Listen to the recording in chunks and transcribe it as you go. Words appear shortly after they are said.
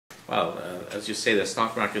Well, as you say, the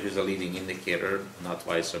stock market is a leading indicator, not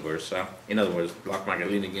vice versa. In other words, stock market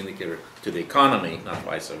leading indicator to the economy, not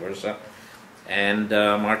vice versa. And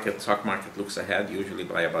stock market looks ahead usually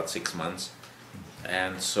by about 6 months.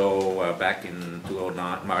 And so back in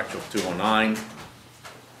 2009, March of 2009,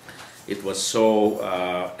 it was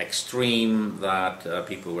so extreme that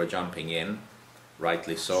people were jumping in,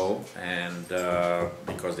 rightly so, and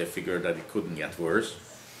because they figured that it couldn't get worse.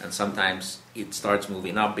 And sometimes it starts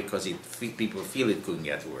moving up because people feel it couldn't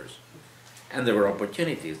get worse. And there were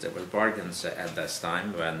opportunities, there were bargains at this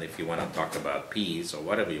time when, if you want to talk about P's or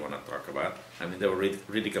whatever you want to talk about, I mean, there were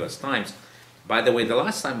ridiculous times. By the way, the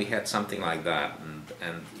last time we had something like that,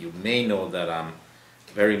 and you may know that I'm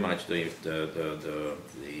very much the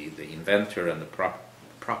inventor and the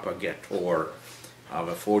propagator of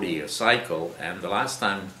a 40-year cycle, and the last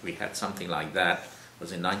time we had something like that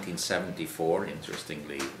was in 1974,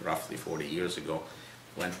 interestingly, roughly 40 years ago,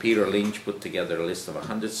 when Peter Lynch put together a list of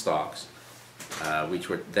 100 stocks, which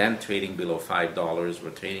were then trading below $5, were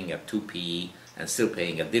trading at 2 PE and still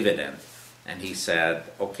paying a dividend. And he said,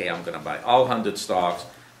 okay, I'm going to buy all 100 stocks.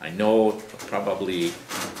 I know probably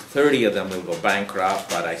 30 of them will go bankrupt,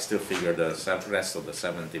 but I still figure the rest of the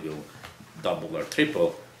 70 will double or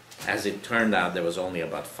triple. As it turned out, there was only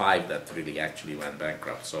about 5 that really actually went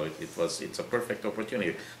bankrupt. So it's a perfect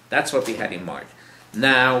opportunity. That's what we had in March.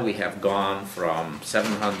 Now we have gone from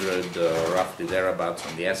 700, roughly thereabouts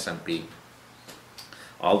on the S&P,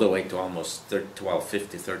 all the way to almost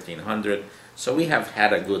 1250, 1300. So we have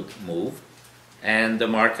had a good move. And the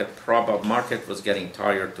market was getting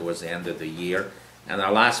tired towards the end of the year. And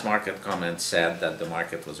our last market comment said that the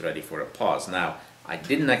market was ready for a pause. Now, I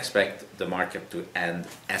didn't expect the market to end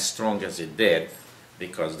as strong as it did,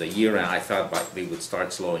 because the year end, I thought we would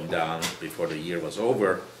start slowing down before the year was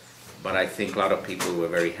over. But I think a lot of people were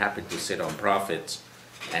very happy to sit on profits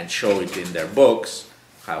and show it in their books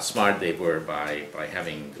how smart they were by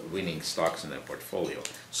having winning stocks in their portfolio.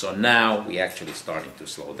 So now we actually starting to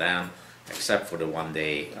slow down, except for the one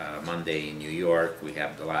day, Monday in New York. We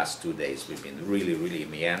have the last 2 days we've been really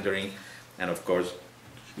meandering, and of course,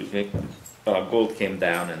 gold came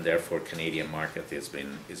down, and therefore Canadian market has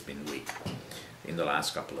been weak in the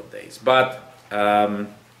last couple of days. But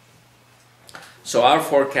so our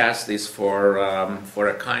forecast is for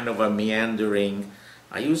a kind of a meandering.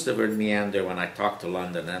 I use the word meander when I talk to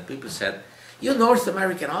London, and people said, "You North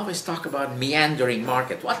American always talk about meandering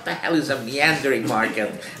market. What the hell is a meandering market?"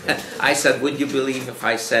 I said, "Would you believe if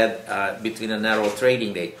I said between a narrow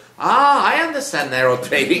trading day?" Ah, I understand narrow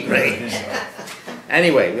trading range.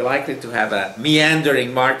 Anyway, we're likely to have a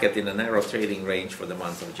meandering market in a narrow trading range for the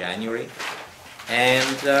month of January.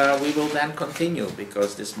 And we will then continue,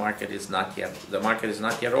 because this market is not yet, the market is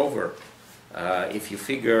not yet over. If you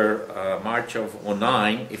figure March of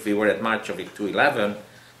 2009, if we were at March of 2011,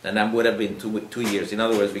 then that would have been two years. In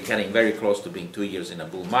other words, we're getting very close to being 2 years in a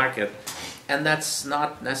bull market. And that's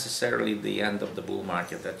not necessarily the end of the bull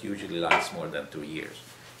market. That usually lasts more than 2 years.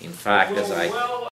 In fact, as I